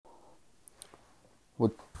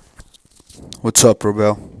What What's up,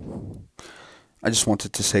 Robel? I just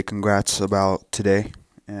wanted to say congrats about today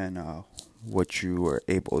and what you were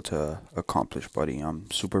able to accomplish, buddy. I'm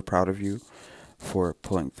super proud of you for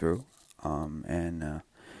pulling through and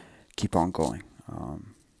keep on going.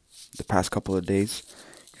 The past couple of days,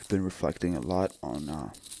 you've been reflecting a lot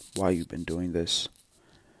on why you've been doing this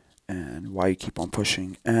and why you keep on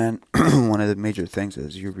pushing. And one of the major things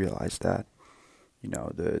is you realize that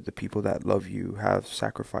the people that love you have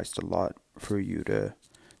sacrificed a lot for you to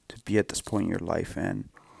be at this point in your life, and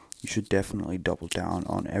you should definitely double down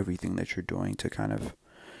on everything that you're doing to kind of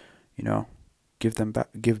you know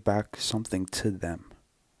give back something to them,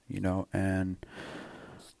 and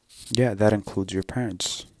yeah, that includes your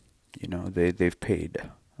parents. They've paid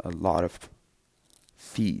a lot of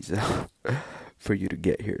fees for you to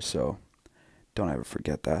get here, so don't ever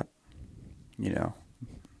forget that. you know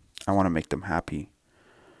I want to make them happy,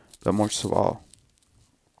 but most of all,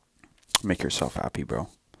 make yourself happy, bro.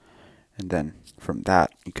 And then from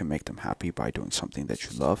that, you can make them happy by doing something that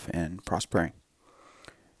you love and prospering.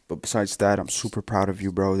 But besides that, I'm super proud of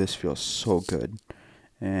you, bro. This feels so good.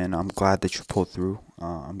 And I'm glad that you pulled through.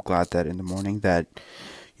 I'm glad that in the morning that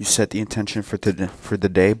you set the intention for the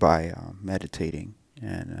day by meditating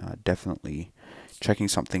and definitely checking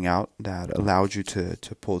something out that allowed you to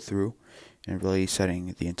pull through and really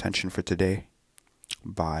setting the intention for today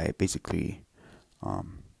by basically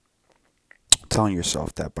telling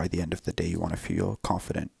yourself that by the end of the day you want to feel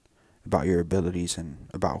confident about your abilities and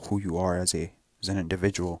about who you are as an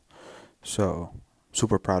individual. So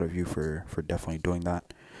super proud of you for definitely doing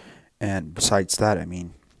that. And besides that, I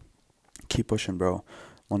mean, keep pushing, bro.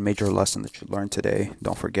 One major lesson that you learned today,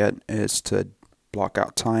 don't forget, is to block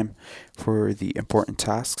out time for the important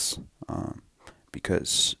tasks.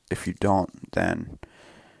 Because if you don't, then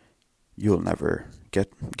you'll never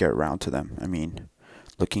get around to them. I mean,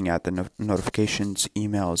 looking at the notifications,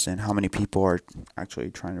 emails, and how many people are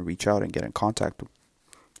actually trying to reach out and get in contact.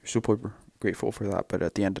 You're super grateful for that. But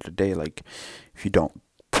at the end of the day, like, if you don't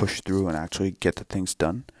push through and actually get the things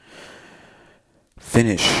done,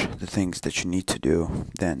 finish the things that you need to do,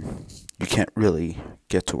 then you can't really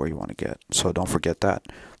get to where you want to get. So don't forget that.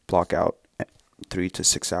 Block out 3 to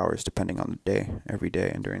 6 hours depending on the day, every day,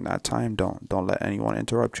 and during that time, don't let anyone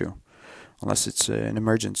interrupt you unless it's an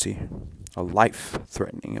emergency, a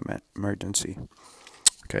life-threatening emergency.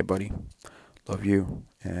 Okay, buddy. Love you,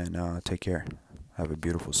 and take care. Have a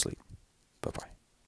beautiful sleep. Bye-bye.